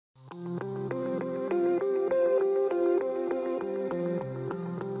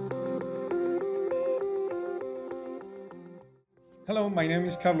Hello, my name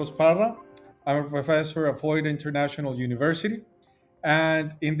is Carlos Parra. I'm a professor at Florida International University.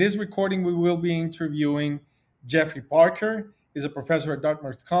 And in this recording, we will be interviewing Jeffrey Parker. He's a professor at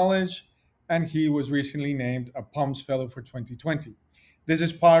Dartmouth College, and he was recently named a PUMS Fellow for 2020. This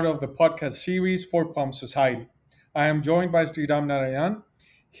is part of the podcast series for PUMS Society. I am joined by Sridham Narayan.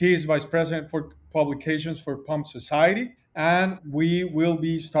 He is Vice President for Publications for PUMS Society, and we will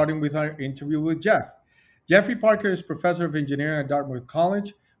be starting with our interview with Jeff. Jeffrey Parker is professor of engineering at Dartmouth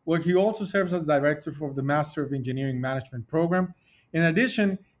College, where he also serves as director for the Master of Engineering Management program. In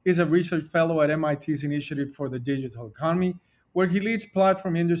addition, he's a research fellow at MIT's Initiative for the Digital Economy, where he leads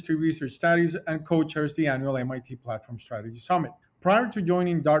platform industry research studies and co-chairs the annual MIT Platform Strategy Summit. Prior to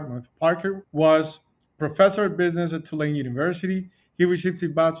joining Dartmouth, Parker was professor of business at Tulane University. He received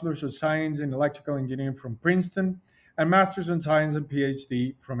his bachelor's of science in electrical engineering from Princeton and master's in science and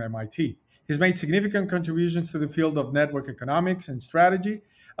PhD from MIT. He's made significant contributions to the field of network economics and strategy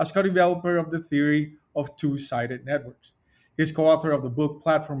as co-developer of the theory of two-sided networks. He's co-author of the book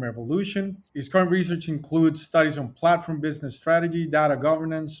Platform Revolution. His current research includes studies on platform business strategy, data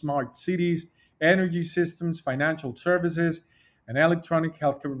governance, smart cities, energy systems, financial services, and electronic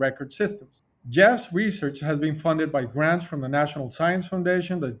healthcare record systems. Jeff's research has been funded by grants from the National Science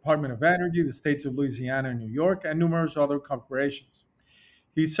Foundation, the Department of Energy, the states of Louisiana and New York, and numerous other corporations.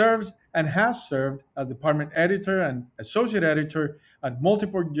 He serves and has served as department editor and associate editor at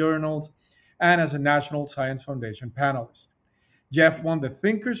multiple journals and as a National Science Foundation panelist. Jeff won the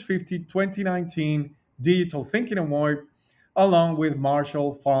Thinkers 50 2019 Digital Thinking Award along with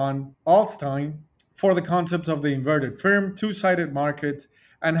Marshall von Alstein for the concepts of the inverted firm, two-sided market,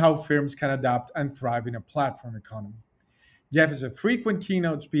 and how firms can adapt and thrive in a platform economy. Jeff is a frequent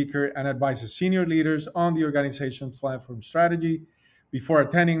keynote speaker and advises senior leaders on the organization's platform strategy. Before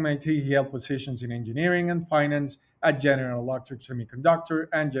attending MIT, he held positions in engineering and finance at General Electric Semiconductor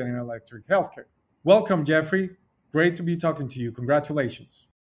and General Electric Healthcare. Welcome, Jeffrey. Great to be talking to you. Congratulations.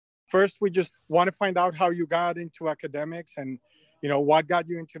 First, we just want to find out how you got into academics and, what got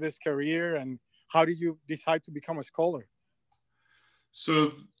you into this career and how did you decide to become a scholar?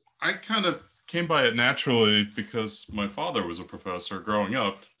 So I kind of came by it naturally because my father was a professor growing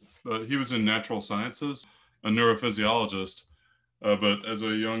up. He was in natural sciences, a neurophysiologist. But as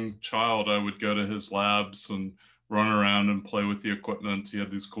a young child, I would go to his labs and run around and play with the equipment. He had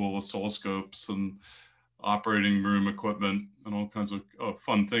these cool oscilloscopes and operating room equipment and all kinds of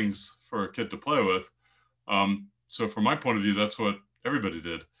fun things for a kid to play with. So from my point of view, that's what everybody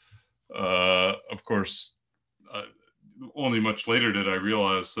did. Of course, only much later did I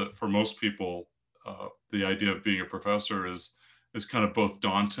realize that for most people, the idea of being a professor is kind of both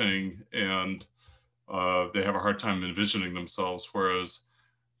daunting and they have a hard time envisioning themselves. Whereas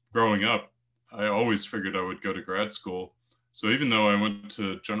growing up, I always figured I would go to grad school. So even though I went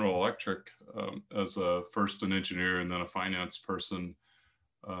to General Electric as first an engineer and then a finance person,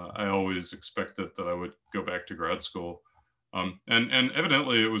 I always expected that I would go back to grad school. And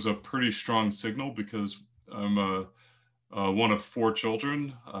evidently it was a pretty strong signal because I'm one of four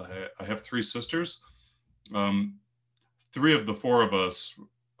children. I have three sisters. Three of the four of us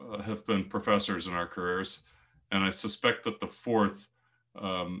have been professors in our careers. And I suspect that the fourth,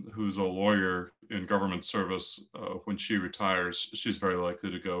 who's a lawyer in government service, when she retires, she's very likely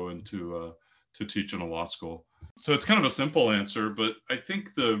to go into to teach in a law school. So it's kind of a simple answer, but I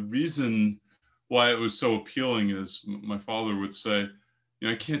think the reason why it was so appealing is my father would say,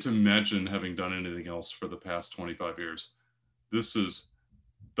 I can't imagine having done anything else for the past 25 years. This is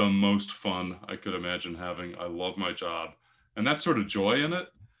the most fun I could imagine having. I love my job. And that sort of joy in it,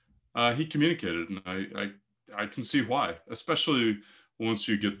 he communicated, and I can see why, especially once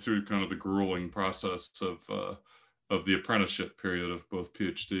you get through kind of the grueling process of the apprenticeship period of both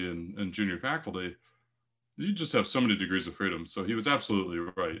PhD and junior faculty. You just have so many degrees of freedom. So he was absolutely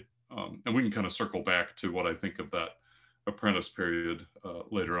right. And we can kind of circle back to what I think of that apprentice period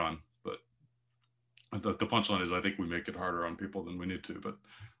later on. But the punchline is I think we make it harder on people than we need to, but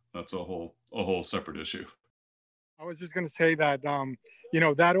that's a whole separate issue. I was just going to say that,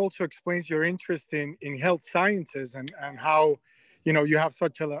 that also explains your interest in health sciences and how, you have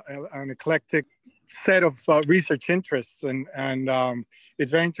such an eclectic set of research interests. And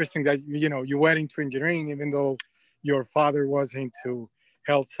it's very interesting that, you went into engineering, even though your father was into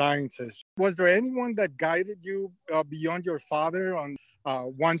health sciences. Was there anyone that guided you beyond your father on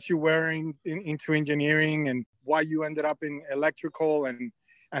once you were into engineering and why you ended up in electrical and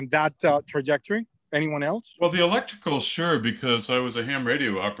that trajectory? Anyone else? Well, the electrical, sure, because I was a ham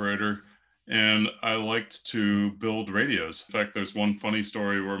radio operator and I liked to build radios. In fact, there's one funny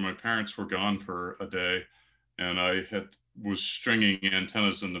story where my parents were gone for a day and I was stringing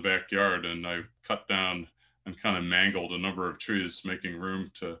antennas in the backyard, and I cut down and kind of mangled a number of trees, making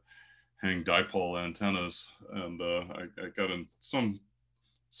room to hang dipole antennas, and I got in some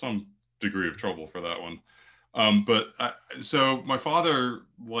degree of trouble for that one. So my father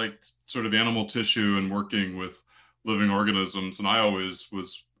liked sort of animal tissue and working with living organisms, and I always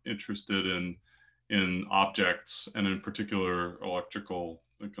was interested in objects, and in particular electrical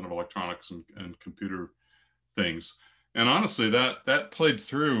kind of electronics and computer things. And honestly, that played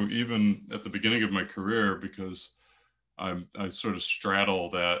through even at the beginning of my career, because I sort of straddle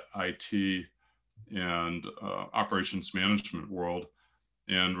that IT and operations management world.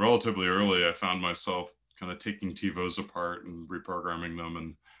 And relatively early, I found myself kind of taking TiVos apart and reprogramming them,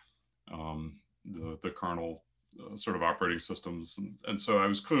 and the kernel sort of operating systems. And so I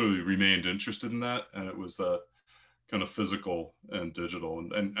was clearly remained interested in that. And it was that kind of physical and digital.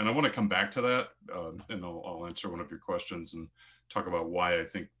 And I want to come back to that, and I'll answer one of your questions and talk about why I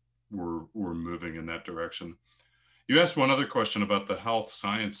think we're moving in that direction. You asked one other question about the health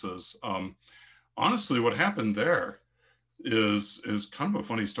sciences. Honestly, what happened there is kind of a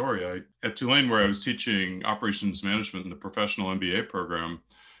funny story. At Tulane, where I was teaching operations management in the professional MBA program,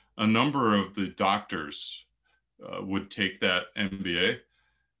 a number of the doctors would take that MBA.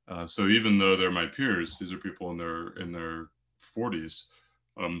 So even though they're my peers, these are people in their 40s,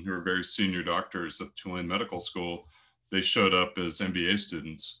 who are very senior doctors at Tulane Medical School. They showed up as MBA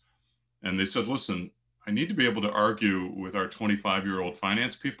students, and they said, "Listen, I need to be able to argue with our 25-year-old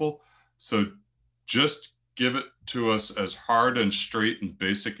finance people. So just give it to us as hard and straight and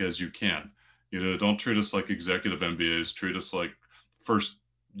basic as you can. Don't treat us like executive MBAs, treat us like first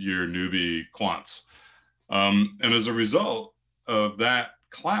year newbie quants." And as a result of that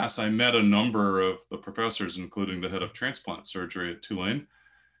class, I met a number of the professors, including the head of transplant surgery at Tulane.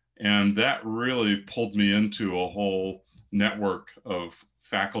 And that really pulled me into a whole network of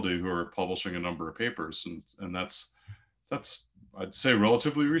faculty who are publishing a number of papers. And that's I'd say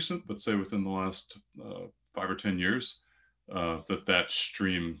relatively recent, but say within the last 5 or 10 years, that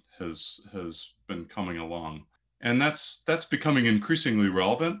stream has been coming along. And that's becoming increasingly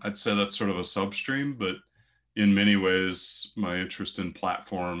relevant. I'd say that's sort of a substream, but in many ways, my interest in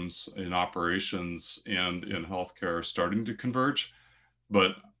platforms, in operations, and in healthcare are starting to converge.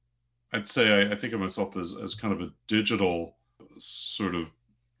 But I'd say I think of myself as kind of a digital sort of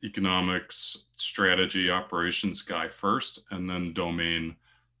economics, strategy, operations guy first, and then domain,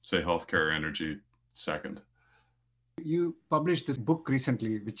 say healthcare, energy second. You published this book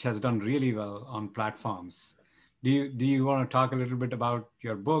recently, which has done really well on platforms. Do you want to talk a little bit about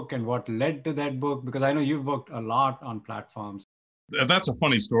your book and what led to that book? Because I know you've worked a lot on platforms. That's a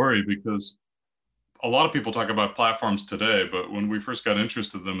funny story, because a lot of people talk about platforms today, but when we first got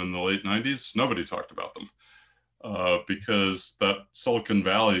interested in them in the late 90s, nobody talked about them. Because that Silicon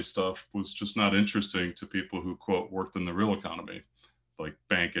Valley stuff was just not interesting to people who, quote, worked in the real economy, like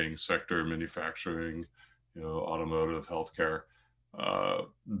banking sector, manufacturing, automotive, healthcare.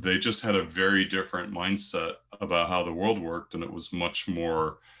 They just had a very different mindset about how the world worked. And it was much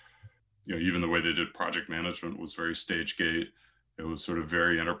more, even the way they did project management was very stage gate. It was sort of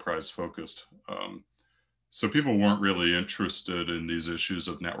very enterprise focused. So people weren't really interested in these issues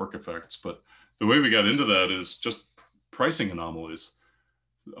of network effects. But the way we got into that is just pricing anomalies.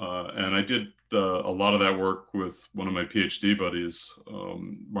 And I did a lot of that work with one of my PhD buddies,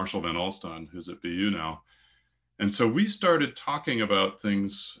 Marshall Van Alstyne, who's at BU now. And so we started talking about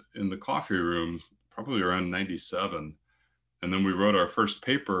things in the coffee room probably around 97. And then we wrote our first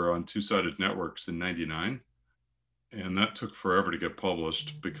paper on two-sided networks in 99. And that took forever to get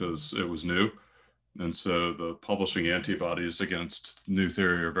published because it was new. And so the publishing antibodies against new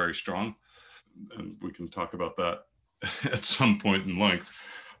theory are very strong. And we can talk about that at some point in length.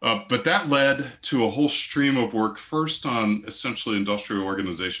 But that led to a whole stream of work, first on essentially industrial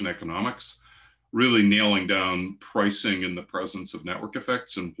organization economics, really nailing down pricing in the presence of network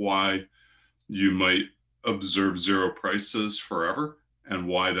effects and why you might observe zero prices forever, and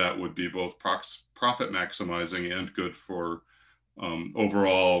why that would be both profit maximizing and good for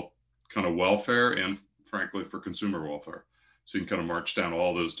overall kind of welfare and, frankly, for consumer welfare. So you can kind of march down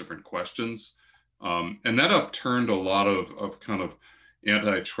all those different questions. And that upturned a lot of kind of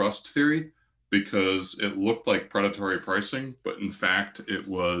antitrust theory, because it looked like predatory pricing, but in fact, it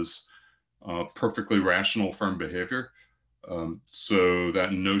was perfectly rational firm behavior. So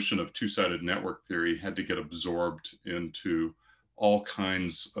that notion of two-sided network theory had to get absorbed into all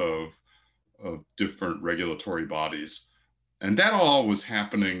kinds of different regulatory bodies. And that all was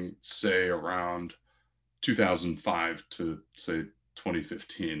happening, say, around 2005 to, say,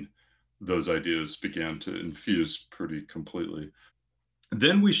 2015. those ideas began to infuse pretty completely.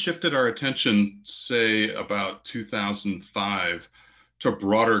 Then we shifted our attention, say, about 2005, to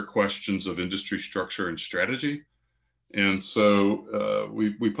broader questions of industry structure and strategy. And so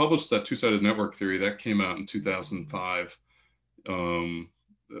we published that two-sided network theory that came out in 2005, the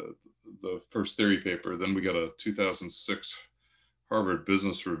first theory paper. Then we got a 2006 Harvard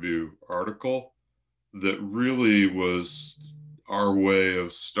Business Review article that really was our way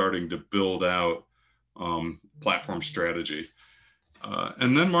of starting to build out platform strategy.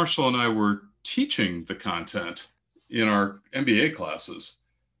 And then Marshall and I were teaching the content in our MBA classes.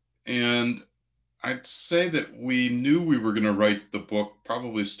 And I'd say that we knew we were going to write the book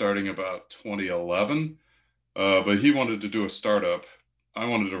probably starting about 2011, but he wanted to do a startup. I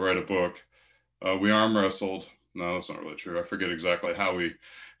wanted to write a book. We arm wrestled. No, that's not really true. I forget exactly how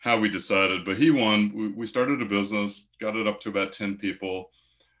we decided, but he won. We started a business, got it up to about 10 people.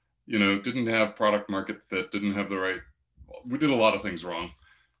 Didn't have product market fit, didn't have the right. We did a lot of things wrong,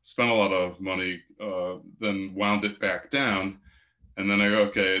 spent a lot of money, then wound it back down. And then I go,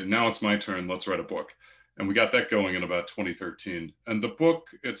 okay, now it's my turn. Let's write a book. And we got that going in about 2013. And the book,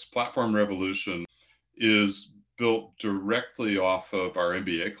 it's Platform Revolution, is built directly off of our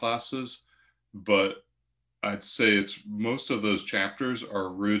MBA classes. But I'd say most of those chapters are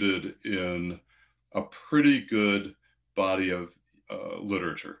rooted in a pretty good body of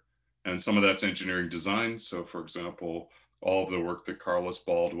literature. And some of that's engineering design. So, for example, all of the work that Carlos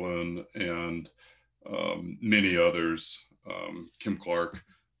Baldwin and many others, Kim Clark,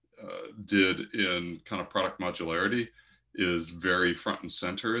 did in kind of product modularity is very front and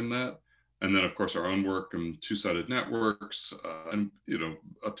center in that. And then, of course, our own work in two-sided networks, and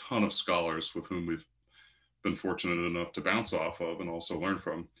a ton of scholars with whom we've been fortunate enough to bounce off of and also learn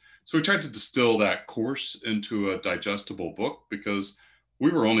from. So we tried to distill that course into a digestible book because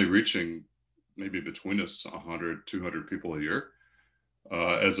we were only reaching maybe between us 100, 200 people a year,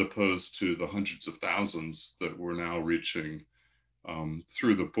 as opposed to the hundreds of thousands that we're now reaching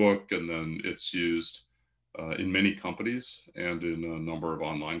through the book. And then it's used in many companies and in a number of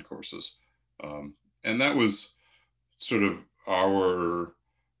online courses. And that was sort of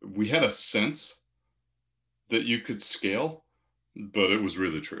we had a sense that you could scale, but it was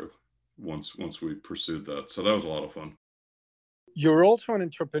really true once we pursued that. So that was a lot of fun. You're also an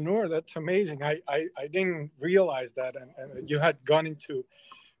entrepreneur. That's amazing. I didn't realize that. And you had gone into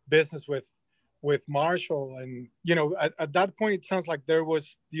business with Marshall. And, at that point, it sounds like there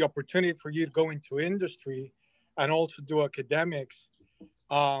was the opportunity for you to go into industry and also do academics.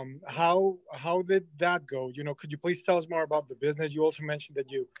 How did that go? Could you please tell us more about the business? You also mentioned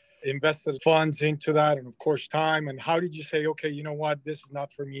that you invested funds into that and, of course, time. And how did you say, okay, you know what, this is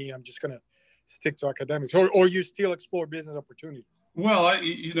not for me. I'm just going to stick to academics, or you still explore business opportunities? Well,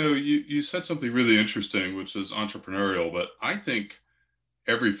 you said something really interesting, which is entrepreneurial, but I think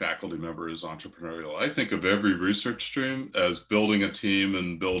every faculty member is entrepreneurial. I think of every research stream as building a team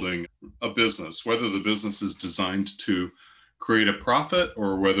and building a business, whether the business is designed to create a profit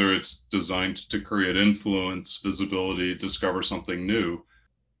or whether it's designed to create influence, visibility, discover something new.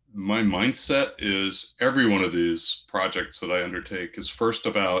 My mindset is every one of these projects that I undertake is first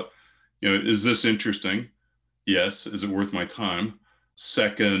about, is this interesting? Yes. Is it worth my time?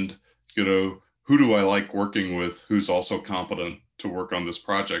 Second, who do I like working with who's also competent to work on this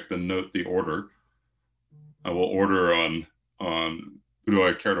project? And note the order. I will order on who do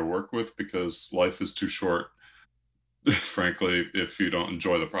I care to work with, because life is too short, frankly, if you don't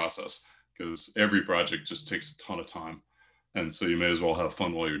enjoy the process, because every project just takes a ton of time. And so you may as well have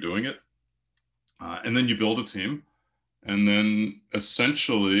fun while you're doing it. And then you build a team. And then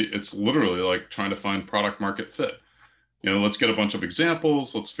essentially, it's literally like trying to find product market fit. Let's get a bunch of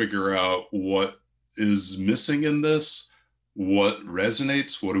examples. Let's figure out what is missing in this, what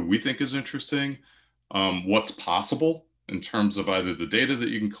resonates, what do we think is interesting, what's possible in terms of either the data that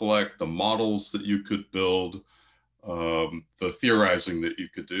you can collect, the models that you could build, the theorizing that you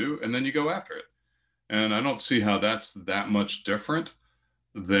could do, and then you go after it. And I don't see how that's that much different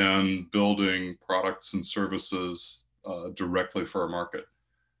than building products and services directly for a market.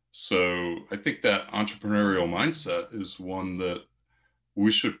 So I think that entrepreneurial mindset is one that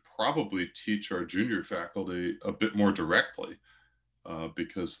we should probably teach our junior faculty a bit more directly,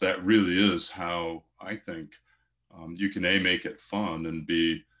 because that really is how I think you can make it fun and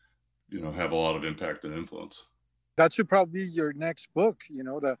B, have a lot of impact and influence. That should probably be your next book,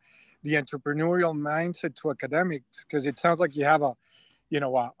 the entrepreneurial mindset to academics, because it sounds like you have an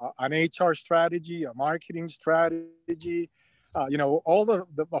HR strategy, a marketing strategy, all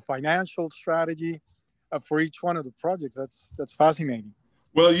the financial strategy for each one of the projects. That's fascinating.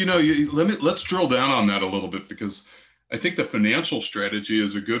 Well, let's drill down on that a little bit, because I think the financial strategy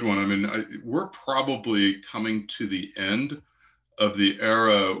is a good one. I mean, we're probably coming to the end of the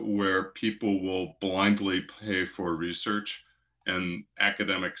era where people will blindly pay for research and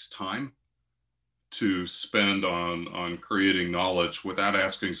academics' time to spend on creating knowledge without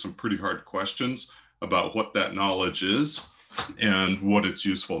asking some pretty hard questions about what that knowledge is and what its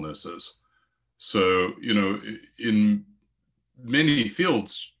usefulness is. So, in many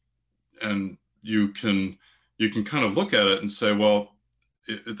fields, and you can kind of look at it and say, well,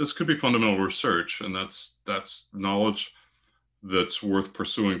 this could be fundamental research, and that's knowledge that's worth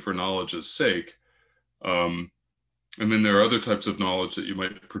pursuing for knowledge's sake. Um, and then there are other types of knowledge that you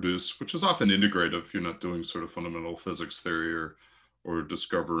might produce, which is often integrative. You're not doing sort of fundamental physics theory or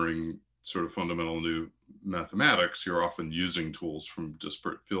discovering sort of fundamental new mathematics. You're often using tools from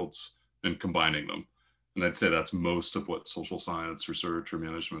disparate fields and combining them. And I'd say that's most of what social science research or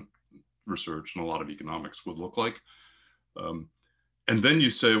management research and a lot of economics would look like. Um, and then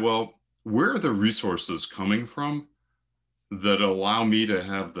you say, well, where are the resources coming from that allow me to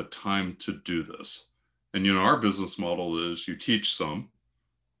have the time to do this? And, our business model is you teach some,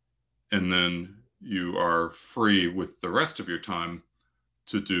 and then you are free with the rest of your time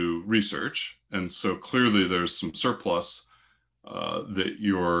to do research. And so clearly there's some surplus that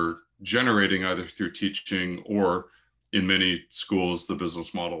you're generating either through teaching, or in many schools, the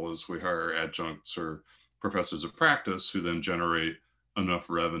business model is we hire adjuncts or professors of practice who then generate enough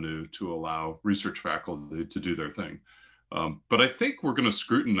revenue to allow research faculty to do their thing. But I think we're going to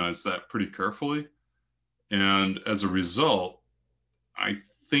scrutinize that pretty carefully. And as a result, I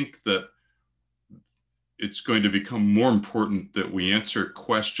think that it's going to become more important that we answer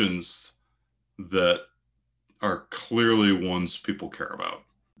questions that are clearly ones people care about.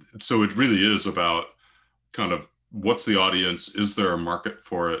 So it really is about kind of what's the audience? Is there a market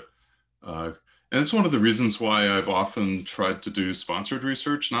for it? And it's one of the reasons why I've often tried to do sponsored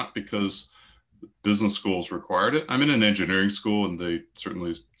research, not because business schools required it. I'm in an engineering school, and they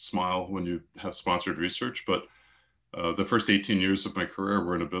certainly smile when you have sponsored research, but the first 18 years of my career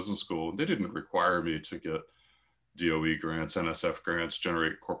were in a business school. They didn't require me to get DOE grants, NSF grants,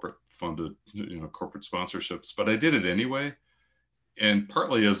 generate corporate funded, corporate sponsorships, but I did it anyway. And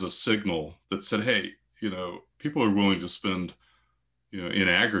partly as a signal that said, hey, people are willing to spend, in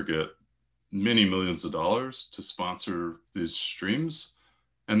aggregate, many millions of dollars to sponsor these streams.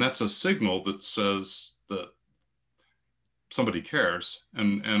 And that's a signal that says that somebody cares.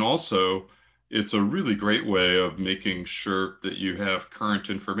 And also, it's a really great way of making sure that you have current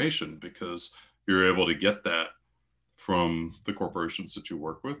information, because you're able to get that from the corporations that you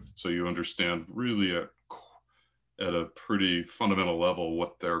work with. So you understand really at a pretty fundamental level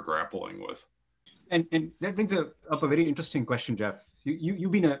what they're grappling with. And that brings up a very interesting question, Jeff.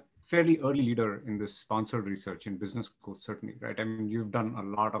 You've been a fairly early leader in this sponsored research in business schools, certainly, right? I mean, you've done a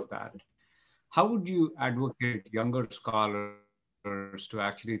lot of that. How would you advocate younger scholars to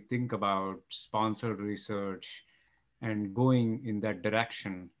actually think about sponsored research and going in that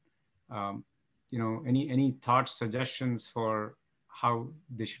direction? Any thoughts, suggestions for how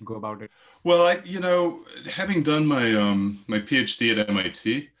they should go about it? Well, having done my PhD at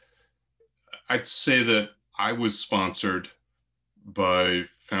MIT, I'd say that I was sponsored by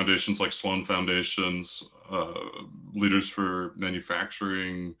foundations like Sloan Foundations, Leaders for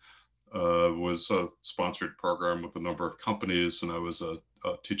Manufacturing was a sponsored program with a number of companies, and I was a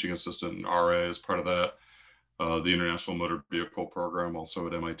teaching assistant in RA as part of that. The International Motor Vehicle Program also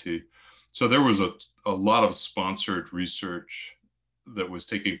at MIT. So there was a lot of sponsored research that was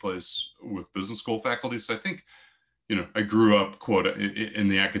taking place with business school faculty. So I think, I grew up, quote, in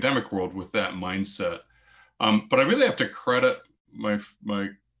the academic world with that mindset. But I really have to credit my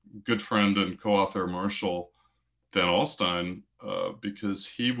good friend and co-author Marshall Van Alstyne, because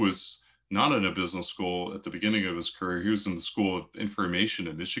he was not in a business school at the beginning of his career. He was in the School of Information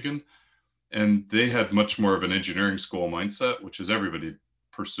in Michigan, and they had much more of an engineering school mindset, which is everybody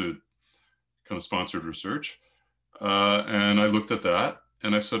pursued kind of sponsored research. And I looked at that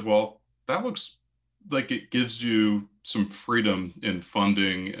and I said, well, that looks like it gives you some freedom in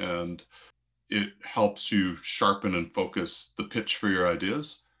funding, and it helps you sharpen and focus the pitch for your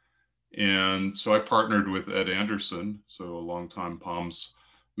ideas. And so I partnered with Ed Anderson, so a longtime PALMS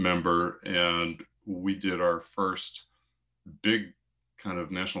member, and we did our first big kind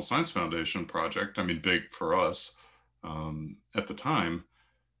of National Science Foundation project. I mean, big for us at the time.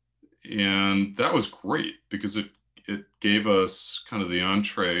 And that was great because it gave us kind of the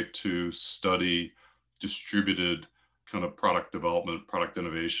entree to study distributed kind of product development, product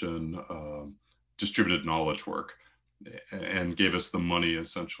innovation, distributed knowledge work. and gave us the money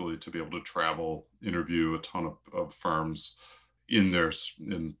essentially to be able to travel, interview a ton of firms in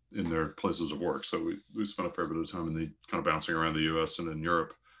their places of work. So we spent a fair bit of time in the kind of bouncing around the U.S. and in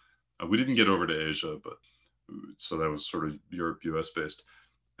Europe. We didn't get over to Asia, but so that was sort of Europe, U.S. based.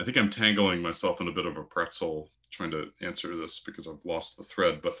 I think I'm tangling myself in a bit of a pretzel trying to answer this because I've lost the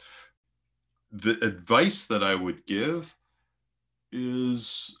thread. But the advice that I would give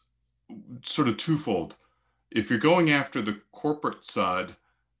is sort of twofold. If you're going after the corporate side,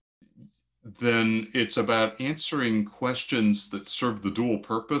 then it's about answering questions that serve the dual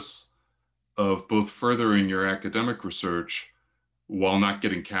purpose of both furthering your academic research while not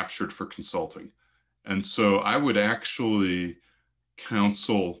getting captured for consulting. And so I would actually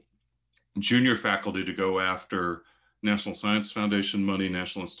counsel junior faculty to go after National Science Foundation money,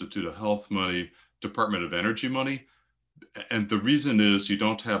 National Institute of Health money, Department of Energy money. And the reason is you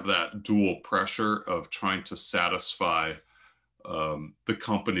don't have that dual pressure of trying to satisfy the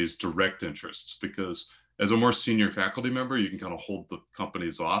company's direct interests, because as a more senior faculty member, you can kind of hold the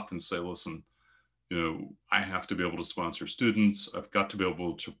companies off and say, listen, I have to be able to sponsor students. I've got to be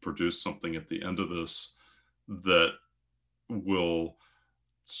able to produce something at the end of this that will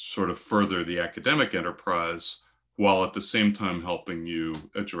sort of further the academic enterprise while at the same time helping you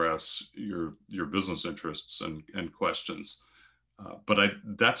address your business interests and questions. But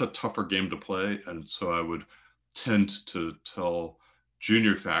that's a tougher game to play. And so I would tend to tell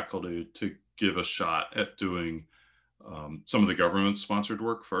junior faculty to give a shot at doing some of the government sponsored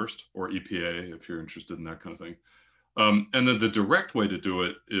work first, or EPA if you're interested in that kind of thing. And then the direct way to do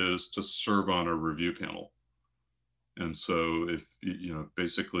it is to serve on a review panel. And so if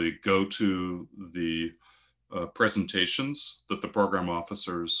basically go to the presentations that the program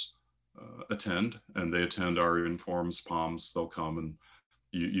officers attend, and they attend our Informs, POMs, they'll come and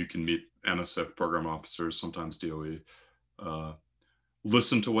you can meet NSF program officers, sometimes DOE,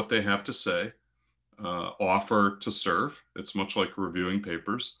 listen to what they have to say, offer to serve. It's much like reviewing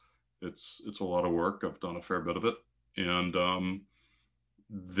papers. It's a lot of work. I've done a fair bit of it. And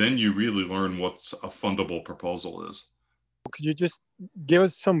then you really learn what a fundable proposal is. Could you just give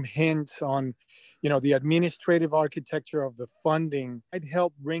us some hints on, the administrative architecture of the funding? I'd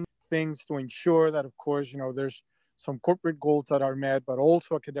help bring things to ensure that, of course, there's some corporate goals that are met, but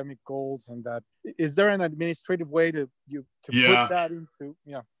also academic goals. And that, is there an administrative way to put that into?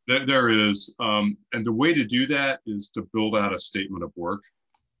 Yeah, there is. And the way to do that is to build out a statement of work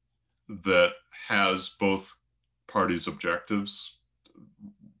that has both parties' objectives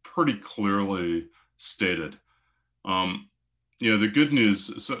pretty clearly stated. The good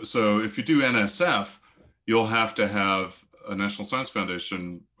news, so if you do NSF, you'll have to have a National Science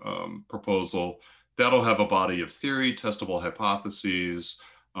Foundation proposal. That'll have a body of theory, testable hypotheses,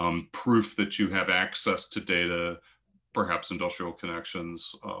 proof that you have access to data, perhaps industrial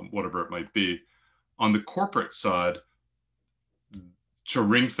connections, whatever it might be. On the corporate side, to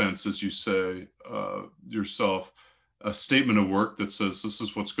ring fence, as you say yourself, a statement of work that says this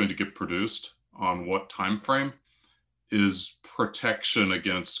is what's going to get produced on what time frame is protection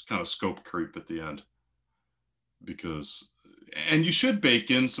against kind of scope creep at the end. And you should bake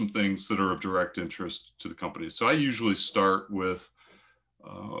in some things that are of direct interest to the company. So I usually start with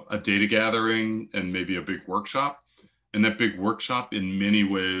a data gathering and maybe a big workshop. And that big workshop in many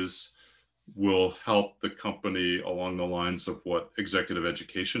ways will help the company along the lines of what executive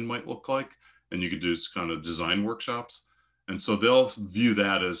education might look like. And you could do kind of design workshops. And so they'll view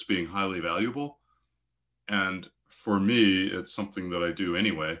that as being highly valuable. And for me, it's something that I do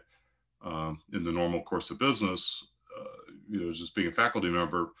anyway in the normal course of business, just being a faculty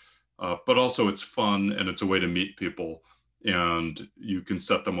member, but also it's fun and it's a way to meet people, and you can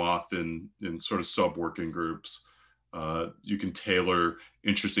set them off in sort of sub-working groups. You can tailor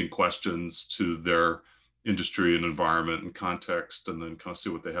interesting questions to their industry and environment and context, and then kind of see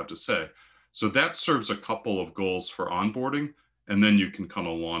what they have to say. So that serves a couple of goals for onboarding, and then you can kind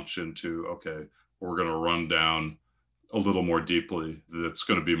of launch into, okay, we're going to run down a little more deeply. That's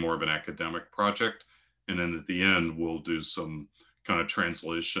going to be more of an academic project. And then at the end, we'll do some kind of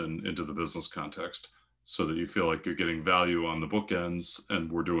translation into the business context so that you feel like you're getting value on the bookends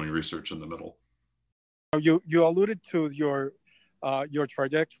and we're doing research in the middle. You alluded to your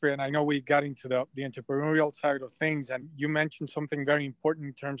trajectory, and I know we got into the entrepreneurial side of things, and you mentioned something very important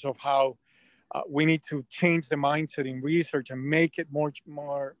in terms of how we need to change the mindset in research and make it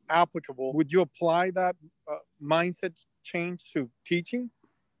more applicable. Would you apply that mindset change to teaching?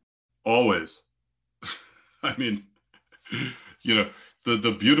 Always. I mean,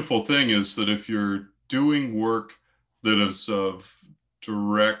 the beautiful thing is that if you're doing work that is of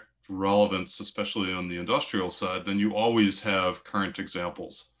direct relevance, especially on the industrial side, then you always have current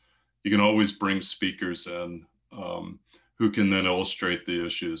examples. You can always bring speakers in who can then illustrate the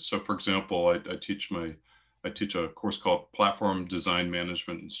issues. So for example, I teach a course called Platform Design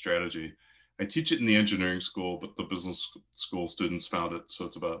Management and Strategy. I teach it in the engineering school, but the business school students found it. So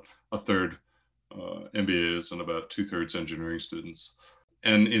it's about a third MBAs and about 2/3 engineering students.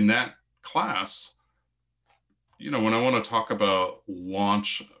 And in that class, when I want to talk about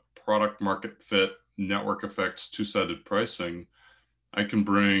launch, product market fit, network effects, two-sided pricing, I can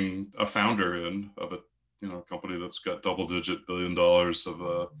bring a founder in of a company that's got double-digit $1 billion of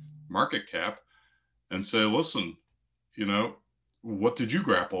a market cap and say, listen, what did you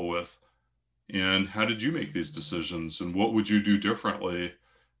grapple with? And how did you make these decisions? And what would you do differently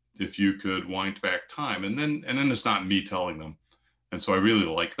if you could wind back time? And then it's not me telling them. And so I really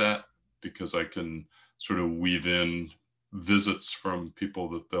like that because I can sort of weave in visits from people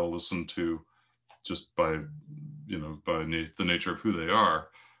that they'll listen to just by the nature of who they are.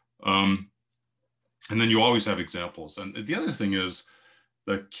 And then you always have examples. And the other thing is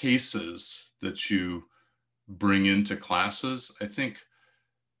the cases that you bring into classes. I think,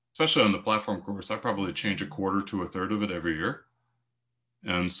 especially on the platform course, I probably change a quarter to a third of it every year.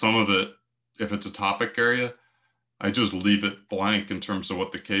 And some of it, if it's a topic area, I just leave it blank in terms of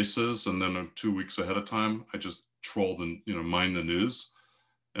what the case is. And then 2 weeks ahead of time, I just troll mine the news.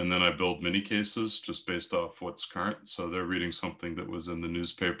 And then I build mini cases just based off what's current. So they're reading something that was in the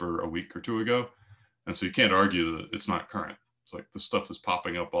newspaper a week or two ago. And so you can't argue that it's not current. It's like the stuff is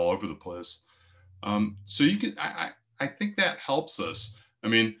popping up all over the place. So you can, I think that helps us. I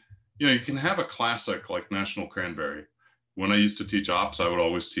mean, you can have a classic like National Cranberry. When I used to teach ops, I would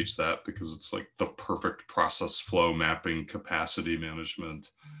always teach that because it's like the perfect process flow mapping, capacity management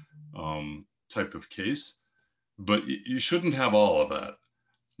type of case. But you shouldn't have all of that.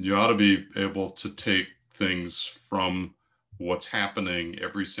 You ought to be able to take things from what's happening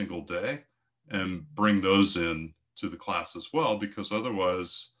every single day and bring those in to the class as well, because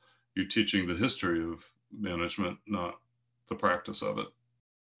otherwise you're teaching the history of management, not the practice of it.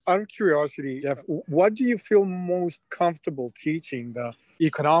 Out of curiosity, Jeff, what do you feel most comfortable teaching? The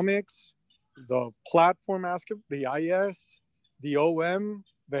economics, the platform aspect, the IS, the OM,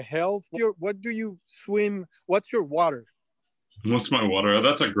 the health? What do you swim? What's your water? What's my water?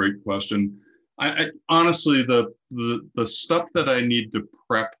 That's a great question. I honestly, the stuff that I need to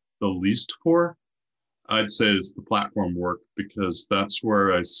prep the least for, I'd say is the platform work, because that's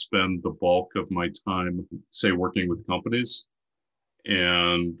where I spend the bulk of my time, say, working with companies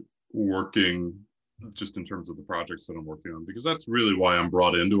and working just in terms of the projects that I'm working on, because that's really why I'm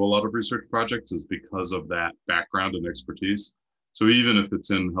brought into a lot of research projects, is because of that background and expertise. So even if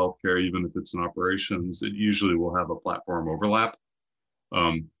it's in healthcare, even if it's in operations, it usually will have a platform overlap.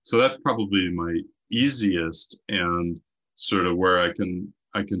 So that's probably my easiest and sort of where I can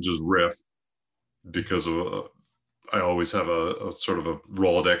just riff, because of I always have a sort of a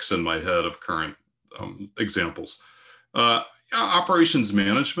Rolodex in my head of current examples. Operations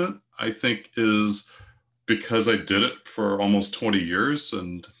management, I think, is because I did it for almost 20 years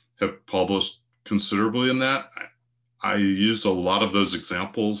and have published considerably in that. I use a lot of those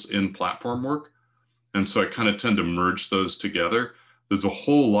examples in platform work. And so I kind of tend to merge those together. There's a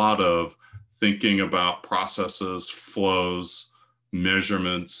whole lot of thinking about processes, flows,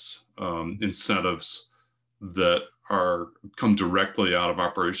 measurements, incentives that come directly out of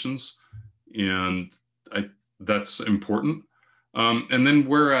operations. And that's important. And then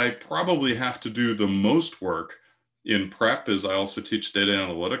where I probably have to do the most work in prep is I also teach data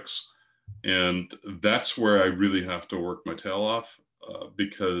analytics. And that's where I really have to work my tail off,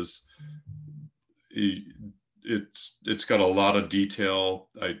 because it's got a lot of detail.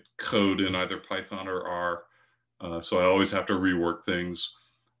 I code in either Python or R, so I always have to rework things.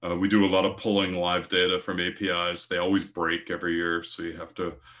 We do a lot of pulling live data from APIs. They always break every year, so you have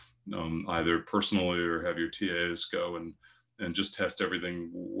to either personally or have your TAs go and just test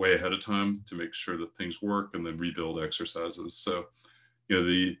everything way ahead of time to make sure that things work, and then rebuild exercises. So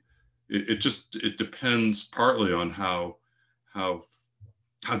it depends partly on how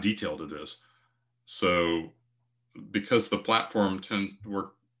detailed it is. So because the platform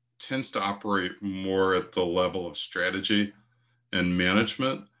tends to operate more at the level of strategy and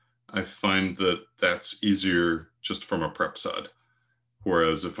management, I find that that's easier just from a prep side.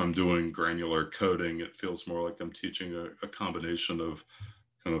 Whereas if I'm doing granular coding, it feels more like I'm teaching a combination of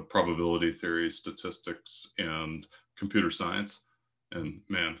kind of probability theory, statistics, and computer science. And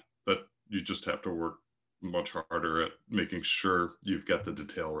man, that you just have to work much harder at making sure you've got the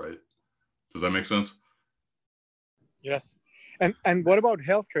detail right. Does that make sense? Yes. And what about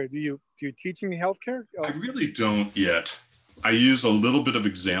healthcare? Do you teach in healthcare? I really don't yet. I use a little bit of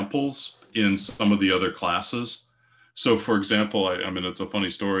examples in some of the other classes. So for example, I mean, it's a funny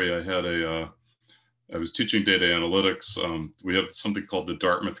story. I was teaching data analytics. We have something called the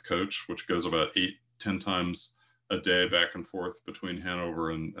Dartmouth Coach, which goes about 8-10 times a day back and forth between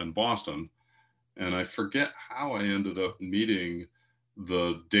Hanover and Boston. And I forget how I ended up meeting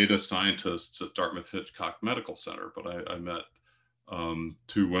the data scientists at Dartmouth Hitchcock Medical Center, but I met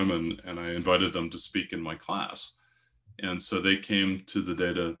two women and I invited them to speak in my class. And so they came to the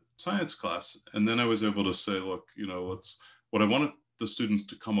data science class. And then I was able to say, look, what I wanted the students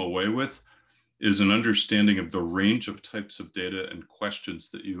to come away with is an understanding of the range of types of data and questions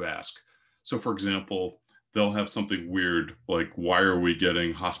that you ask. So for example, they'll have something weird, like why are we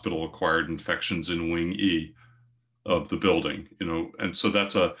getting hospital acquired infections in wing E of the building, and so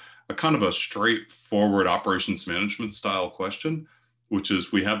that's a kind of a straightforward operations management style question, which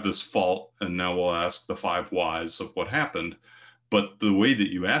is we have this fault and now we'll ask the 5 whys of what happened. But the way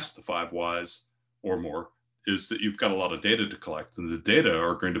that you ask the 5 whys or more is that you've got a lot of data to collect, and the data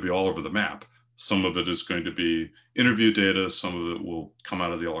are going to be all over the map. Some of it is going to be interview data. Some of it will come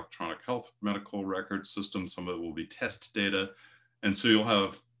out of the electronic health medical record system. Some of it will be test data. And so you'll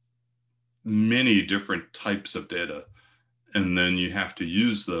have many different types of data. And then you have to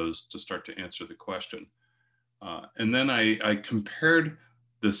use those to start to answer the question. And then I compared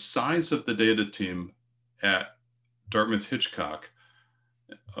the size of the data team at Dartmouth Hitchcock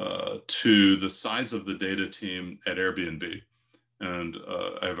to the size of the data team at Airbnb. And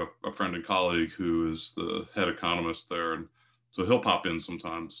I have a friend and colleague who is the head economist there. And so he'll pop in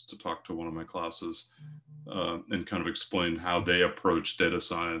sometimes to talk to one of my classes and kind of explain how they approach data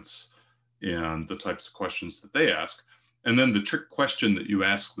science and the types of questions that they ask. And then the trick question that you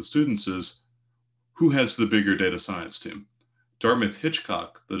ask the students is, who has the bigger data science team? Dartmouth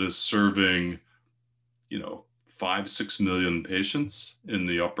Hitchcock, that is serving, 5-6 million patients in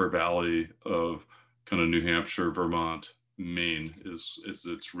the upper valley of kind of New Hampshire, Vermont, Maine is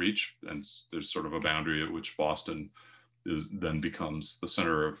its reach, and there's sort of a boundary at which Boston then becomes the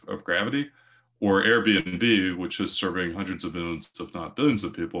center of gravity, or Airbnb, which is serving hundreds of millions, if not billions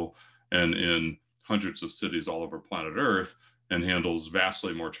of people, and in hundreds of cities all over planet Earth, and handles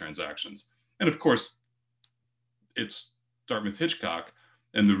vastly more transactions. And of course, it's Dartmouth Hitchcock,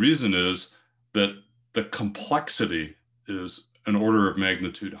 and the reason is that the complexity is an order of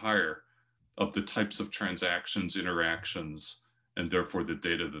magnitude higher of the types of transactions, interactions, and therefore the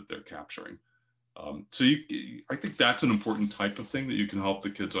data that they're capturing. I think that's an important type of thing that you can help the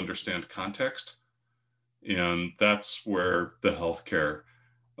kids understand context. And that's where the healthcare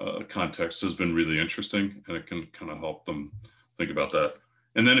context has been really interesting, and it can kind of help them think about that.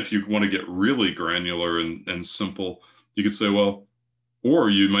 And then if you want to get really granular and simple, you could say, well, or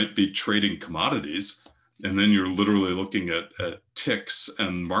you might be trading commodities, and then you're literally looking at ticks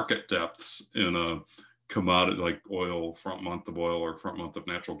and market depths in a commodity like oil, front month of oil or front month of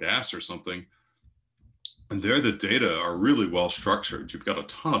natural gas or something. And there the data are really well structured. You've got a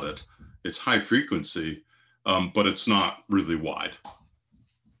ton of it. It's high frequency, but it's not really wide.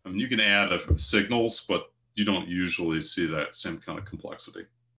 I mean, you can add signals, but you don't usually see that same kind of complexity.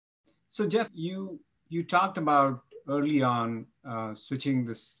 So Jeff, you talked about early on switching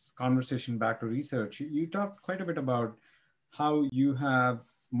this conversation back to research. You talked quite a bit about how you have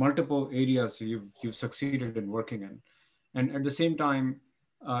multiple areas you've succeeded in working in. And at the same time,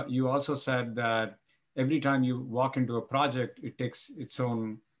 you also said that every time you walk into a project, it takes its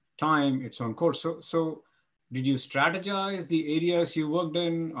own time, its own course. So did you strategize the areas you worked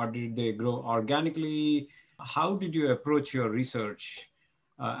in, or did they grow organically? How did you approach your research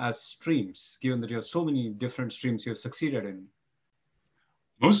as streams, given that you have so many different streams you have succeeded in?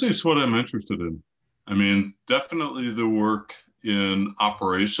 Mostly it's what I'm interested in. I mean, definitely the work in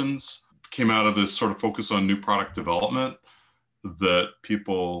operations came out of this sort of focus on new product development that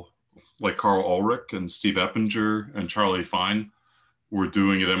people like Carl Ulrich and Steve Eppinger and Charlie Fine were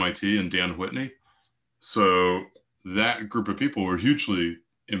doing at MIT, and Dan Whitney. So that group of people were hugely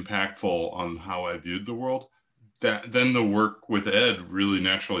impactful on how I viewed the world. Then the work with Ed really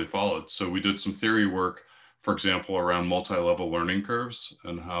naturally followed. So we did some theory work, for example, around multi-level learning curves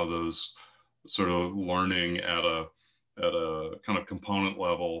and how those sort of learning at a kind of component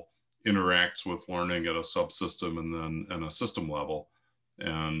level interacts with learning at a subsystem and then at a system level.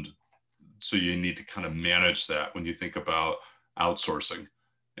 And so you need to kind of manage that when you think about outsourcing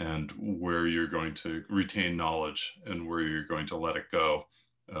and where you're going to retain knowledge and where you're going to let it go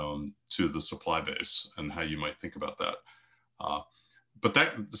to the supply base and how you might think about that.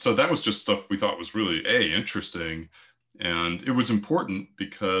 So that was just stuff we thought was really interesting And it was important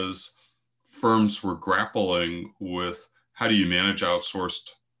because firms were grappling with how do you manage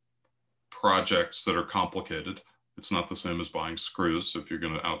outsourced projects that are complicated. It's not the same as buying screws if you're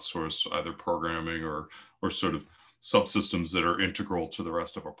going to outsource either programming or sort of subsystems that are integral to the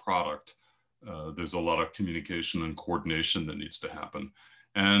rest of a product. There's a lot of communication and coordination that needs to happen.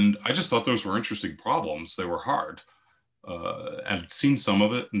 And I just thought those were interesting problems. They were hard. I'd seen some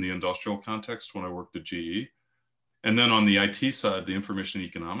of it in the industrial context when I worked at GE. And then on the IT side, the information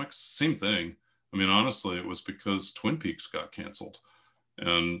economics, same thing. I mean, honestly, it was because Twin Peaks got canceled.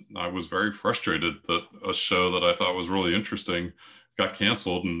 And I was very frustrated that a show that I thought was really interesting got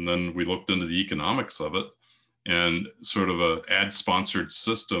canceled. And then we looked into the economics of it, and sort of a ad-sponsored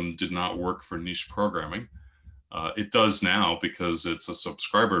system did not work for niche programming. It does now because it's a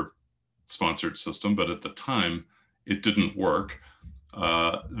subscriber-sponsored system, but at the time, it didn't work.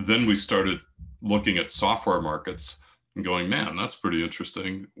 Then we started looking at software markets and going, man, that's pretty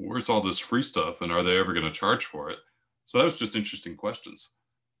interesting. Where's all this free stuff, and are they ever going to charge for it? So that was just interesting questions.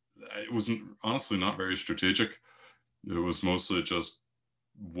 It was honestly not very strategic. It was mostly just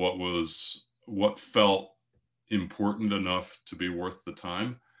what felt important enough to be worth the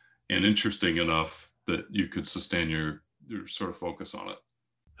time and interesting enough that you could sustain your sort of focus on it.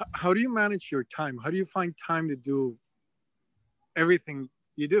 How do you manage your time? How do you find time to do everything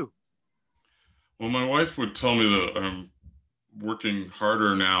you do? Well, my wife would tell me that I'm working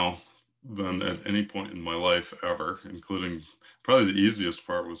harder now than at any point in my life ever, including probably the easiest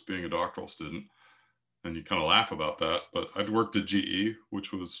part was being a doctoral student. And you kind of laugh about that, but I'd worked at GE,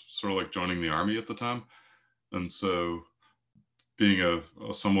 which was sort of like joining the Army at the time. And so being a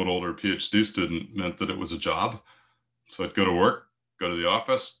somewhat older PhD student meant that it was a job. So I'd go to work, go to the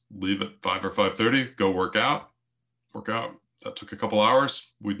office, leave at 5 or 5:30, go work out. That took a couple hours.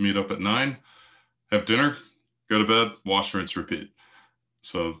 We'd meet up at 9, have dinner, go to bed, wash, rinse, repeat.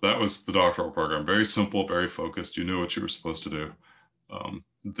 So that was the doctoral program. Very simple, very focused. You knew what you were supposed to do.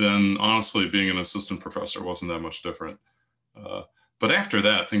 Then honestly, being an assistant professor wasn't that much different. But after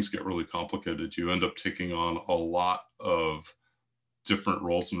that, things get really complicated. You end up taking on a lot of different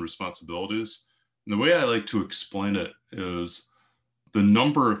roles and responsibilities. And the way I like to explain it is the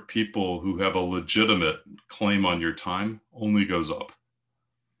number of people who have a legitimate claim on your time only goes up.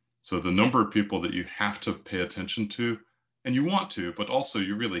 So the number of people that you have to pay attention to, and you want to, but also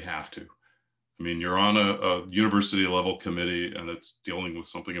you really have to. I mean, you're on a university level committee and it's dealing with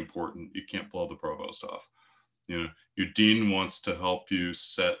something important. You can't blow the provost off. You know, your dean wants to help you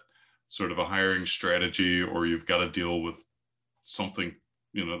set sort of a hiring strategy, or you've got to deal with something,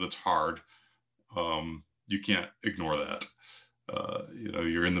 that's hard. You can't ignore that.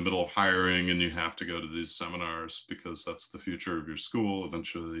 You're in the middle of hiring and you have to go to these seminars because that's the future of your school.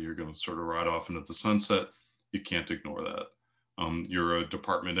 Eventually you're going to sort of ride off into the sunset. You can't ignore that. You're a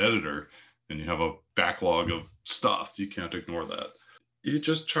department editor and you have a backlog of stuff. You can't ignore that. You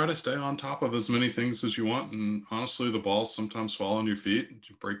just try to stay on top of as many things as you want. And honestly, the balls sometimes fall on your feet,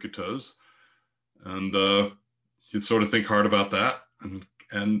 you break your toes, and you sort of think hard about that.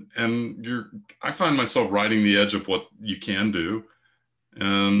 And I find myself riding the edge of what you can do.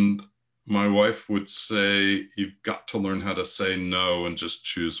 And my wife would say, you've got to learn how to say no and just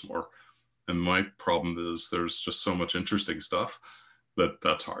choose more. And my problem is there's just so much interesting stuff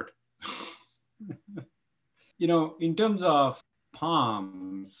that's hard. In terms of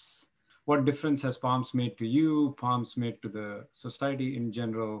PALMs, what difference has PALMs made to you, PALMs made to the society in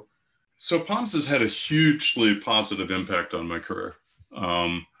general? So PALMs has had a hugely positive impact on my career.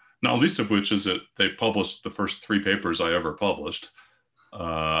 Not least of which is that they published the first 3 papers I ever published.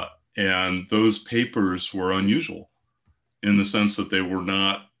 And those papers were unusual in the sense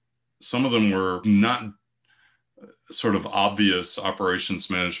that some of them were not sort of obvious operations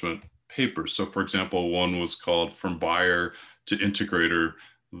management papers. So for example, one was called From Buyer to Integrator,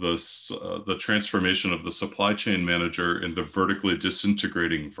 the transformation of the supply chain manager in the vertically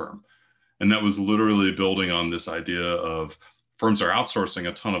disintegrating firm. And that was literally building on this idea of firms are outsourcing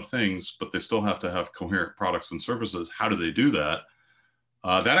a ton of things, but they still have to have coherent products and services. How do they do that?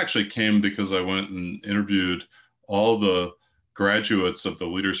 That actually came because I went and interviewed all the graduates of the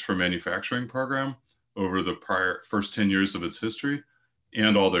Leaders for Manufacturing program over the first 10 years of its history,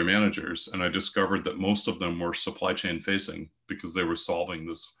 and all their managers. And I discovered that most of them were supply chain facing because they were solving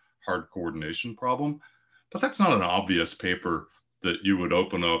this hard coordination problem. But that's not an obvious paper that you would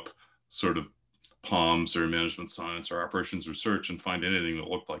open up sort of PALMs or management science or operations research and find anything that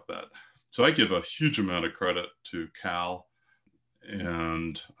looked like that. So I give a huge amount of credit to Cal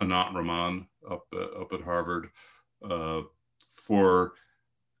and Anant Raman up at Harvard for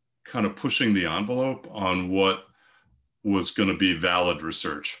kind of pushing the envelope on what was going to be valid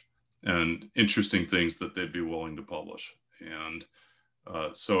research and interesting things that they'd be willing to publish. And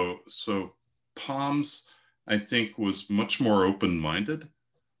so Palms, I think, was much more open-minded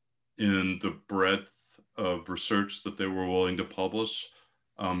in the breadth of research that they were willing to publish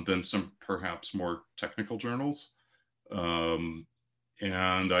than some perhaps more technical journals. And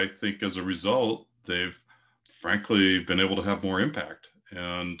I think as a result, they've frankly been able to have more impact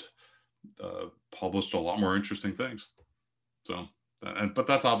and published a lot more interesting things. So, but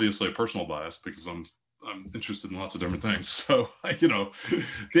that's obviously a personal bias because I'm interested in lots of different things. So, I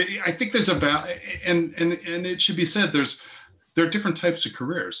think there's and it should be said, there are different types of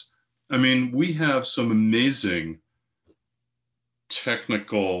careers. I mean, we have some amazing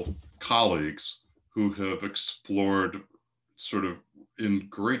technical colleagues who have explored sort of in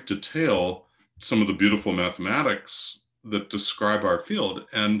great detail some of the beautiful mathematics that describe our field.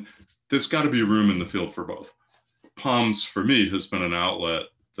 And there's got to be room in the field for both. Palms, for me, has been an outlet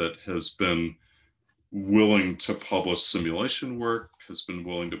that has been willing to publish simulation work, has been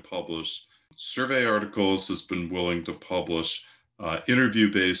willing to publish survey articles, has been willing to publish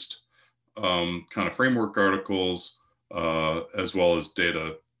interview-based kind of framework articles, as well as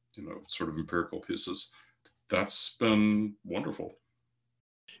data, sort of empirical pieces. That's been wonderful.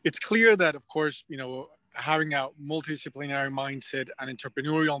 It's clear that, of course, having a multidisciplinary mindset, an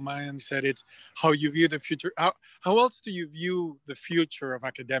entrepreneurial mindset, it's how you view the future. How else do you view the future of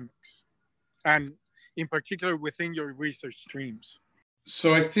academics, and in particular within your research streams?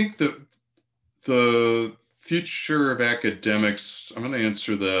 So I think that the future of academics, I'm going to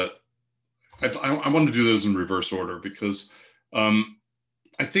answer that. I want to do those in reverse order because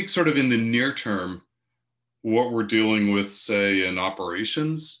I think sort of in the near term, what we're dealing with, say, in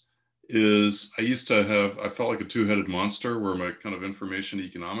operations is I felt like a two-headed monster where my kind of information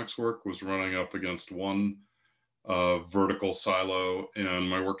economics work was running up against one vertical silo, and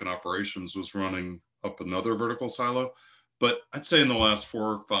my work in operations was running up another vertical silo. But I'd say in the last 4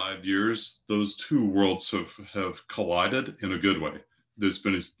 or 5 years, those two worlds have collided in a good way.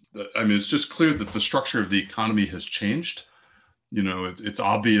 It's just clear that the structure of the economy has changed. It's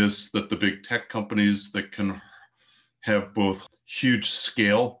obvious that the big tech companies that can have both huge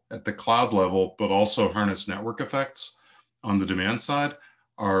scale at the cloud level, but also harness network effects on the demand side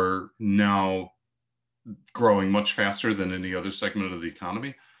are now growing much faster than any other segment of the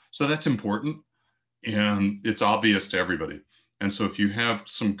economy. So that's important. And it's obvious to everybody. And so if you have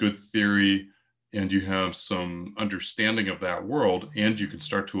some good theory and you have some understanding of that world, and you can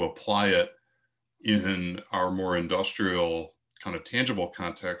start to apply it in our more industrial kind of tangible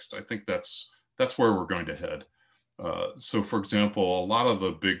context, I think that's where we're going to head. So for example, a lot of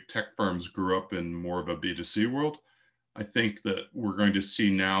the big tech firms grew up in more of a B2C world. I think that we're going to see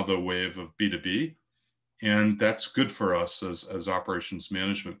now the wave of B2B, and that's good for us as operations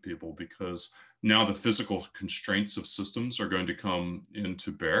management people, because now the physical constraints of systems are going to come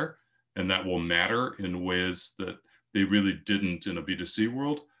into bear, and that will matter in ways that they really didn't in a B2C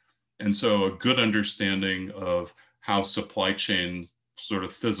world. And so a good understanding of how supply chain sort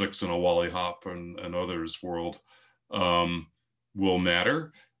of physics in a Wally Hop and others world will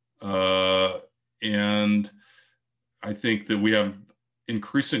matter. And I think that we have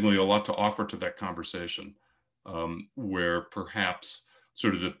increasingly a lot to offer to that conversation, where perhaps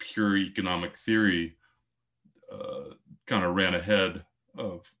sort of the pure economic theory kind of ran ahead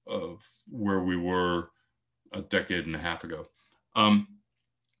of where we were a decade and a half ago.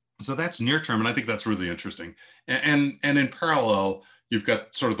 So that's near term, and I think that's really interesting. And in parallel, you've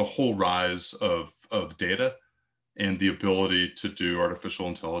got sort of the whole rise of data and the ability to do artificial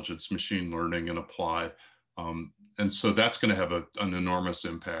intelligence, machine learning, and apply. And so that's going to have an enormous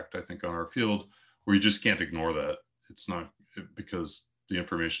impact, I think, on our field, where you just can't ignore that. It's not because the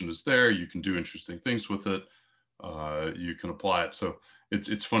information is there, you can do interesting things with it, you can apply it. So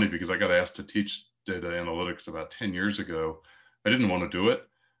it's funny because I got asked to teach data analytics about 10 years ago. I didn't want to do it,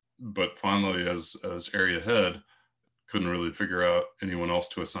 but finally, as area head, couldn't really figure out anyone else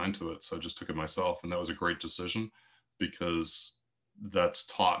to assign to it. So I just took it myself. And that was a great decision, because that's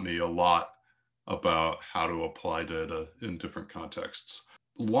taught me a lot about how to apply data in different contexts.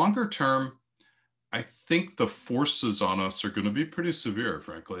 Longer term, I think the forces on us are going to be pretty severe,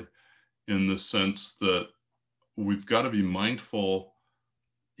 frankly, in the sense that we've got to be mindful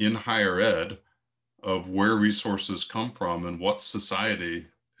in higher ed of where resources come from and what society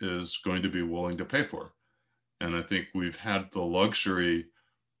is going to be willing to pay for. And I think we've had the luxury,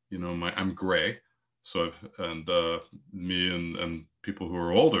 I'm gray, so me and people who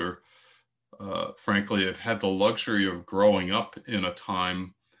are older, frankly, have had the luxury of growing up in a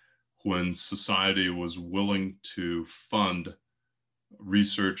time when society was willing to fund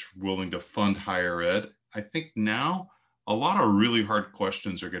research, willing to fund higher ed. I think now a lot of really hard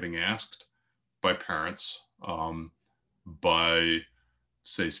questions are getting asked by parents, by,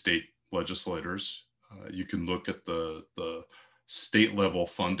 say, state legislators. You can look at the state level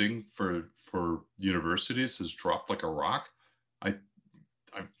funding for universities has dropped like a rock. I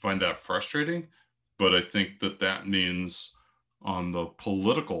I find that frustrating, but I think that means on the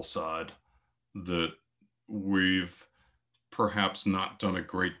political side that we've perhaps not done a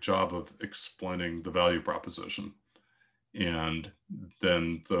great job of explaining the value proposition. And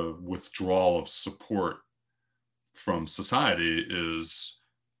then the withdrawal of support from society is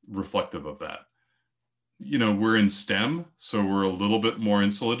reflective of that. We're in STEM, so we're a little bit more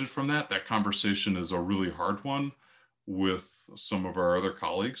insulated from that. That conversation is a really hard one with some of our other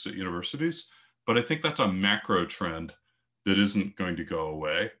colleagues at universities, but I think that's a macro trend that isn't going to go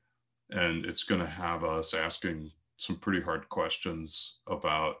away. And it's going to have us asking some pretty hard questions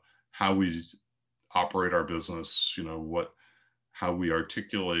about how we operate our business, how we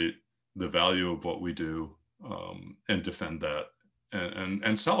articulate the value of what we do, and defend that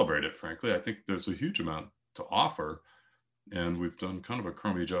and celebrate it. Frankly, I think there's a huge amount to offer, and we've done kind of a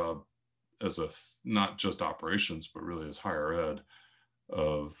crummy job as not just operations, but really as higher ed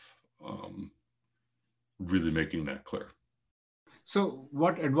of really making that clear. So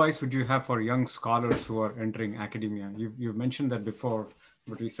what advice would you have for young scholars who are entering academia? You've mentioned that before,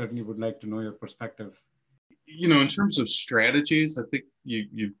 but we certainly would like to know your perspective. In terms of strategies, I think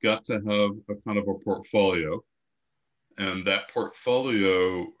you've got to have a kind of a portfolio. And that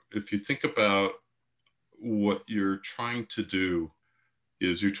portfolio, if you think about what you're trying to do,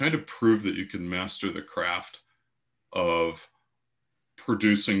 is you're trying to prove that you can master the craft of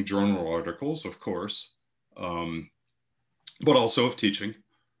producing journal articles, of course, but also of teaching,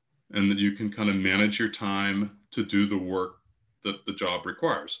 and that you can kind of manage your time to do the work that the job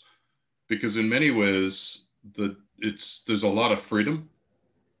requires. Because in many ways, there's a lot of freedom,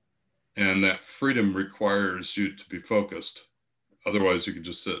 and that freedom requires you to be focused. Otherwise, you could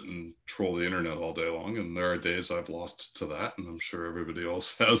just sit and troll the internet all day long. And there are days I've lost to that, and I'm sure everybody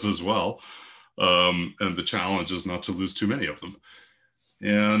else has as well. And the challenge is not to lose too many of them.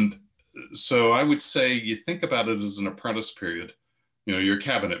 And so I would say you think about it as an apprentice period. You're a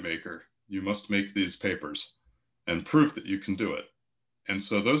cabinet maker. You must make these papers and prove that you can do it. And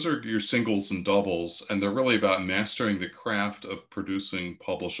so those are your singles and doubles, and they're really about mastering the craft of producing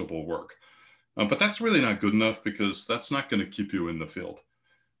publishable work. But that's really not good enough, because that's not going to keep you in the field.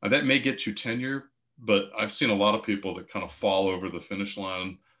 That may get you tenure, but I've seen a lot of people that kind of fall over the finish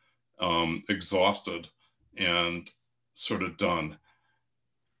line, exhausted and sort of done.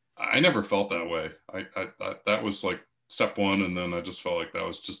 I never felt that way. That was like step one, and then I just felt like that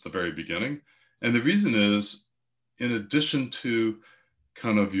was just the very beginning. And the reason is, in addition to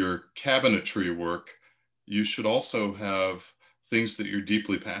kind of your cabinetry work, you should also have things that you're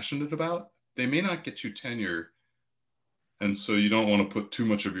deeply passionate about. They may not get you tenure, and so you don't want to put too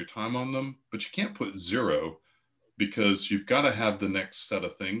much of your time on them, but you can't put zero, because you've got to have the next set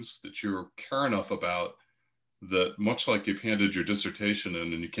of things that you care enough about that, much like you've handed your dissertation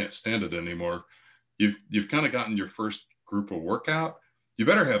in and you can't stand it anymore, you've kind of gotten your first group of work out. You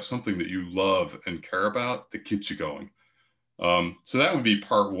better have something that you love and care about that keeps you going. So that would be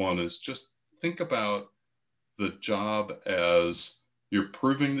part one, is just think about the job as you're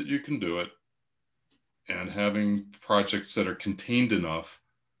proving that you can do it, and having projects that are contained enough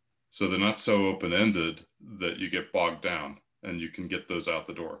so they're not so open-ended that you get bogged down, and you can get those out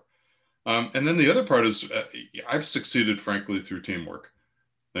the door. And then the other part is, I've succeeded, frankly, through teamwork.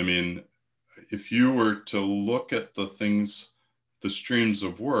 I mean, if you were to look at the streams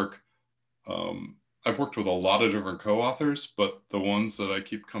of work, I've worked with a lot of different co-authors, but the ones that I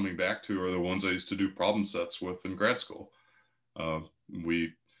keep coming back to are the ones I used to do problem sets with in grad school.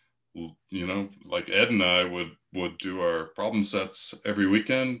 We, like Ed and I would do our problem sets every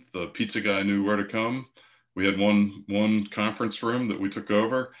weekend. The pizza guy knew where to come. We had one conference room that we took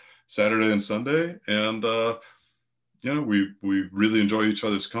over Saturday and Sunday, and we really enjoy each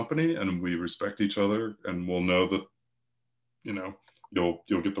other's company, and we respect each other, and we'll know that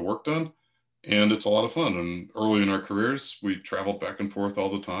you'll get the work done. And it's a lot of fun. And early in our careers, we traveled back and forth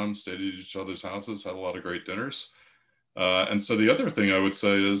all the time, stayed at each other's houses, had a lot of great dinners. And so the other thing I would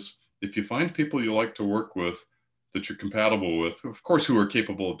say is, if you find people you like to work with, that you're compatible with, of course, who are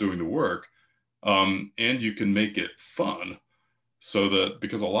capable of doing the work, and you can make it fun, so that,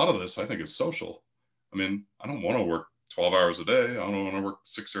 because a lot of this, I think, is social. I mean, I don't want to work 12 hours a day. I don't want to work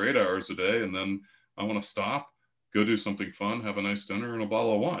 6 or 8 hours a day, and then I want to stop, go do something fun, have a nice dinner and a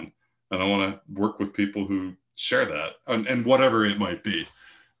bottle of wine. And I want to work with people who share that and whatever it might be,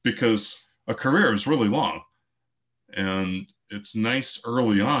 because a career is really long. And it's nice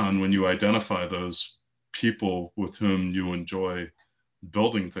early on when you identify those people with whom you enjoy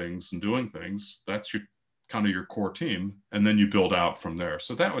building things and doing things. That's your kind of your core team. And then you build out from there.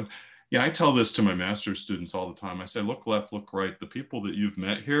 So that would, yeah, I tell this to my master's students all the time. I say, look left, look right. The people that you've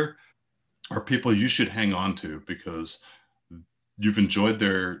met here are people you should hang on to because you've enjoyed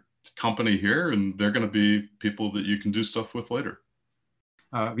their company here and they're going to be people that you can do stuff with later.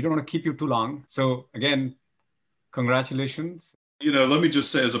 We don't want to keep you too long. So again, congratulations. Let me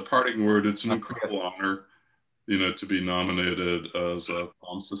just say as a parting word, it's an incredible honor, to be nominated as a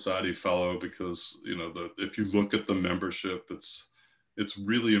Palm Society Fellow because, if you look at the membership, it's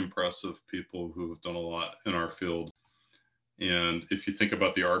really impressive people who have done a lot in our field. And if you think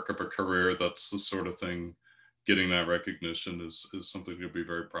about the arc of a career, that's the sort of thing, getting that recognition is something to be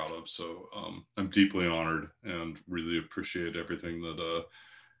very proud of. So I'm deeply honored and really appreciate everything that,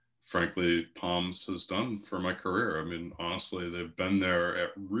 frankly, Palms has done for my career. I mean, honestly, they've been there at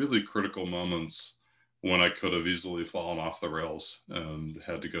really critical moments when I could have easily fallen off the rails and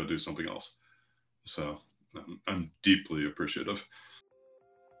had to go do something else. So I'm deeply appreciative.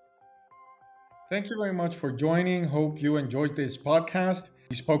 Thank you very much for joining. Hope you enjoyed this podcast.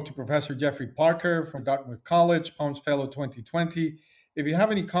 We spoke to Professor Jeffrey Parker from Dartmouth College, Palms Fellow 2020. If you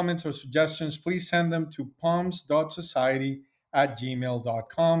have any comments or suggestions, please send them to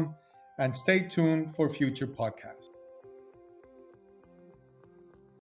palms.society@gmail.com and stay tuned for future podcasts.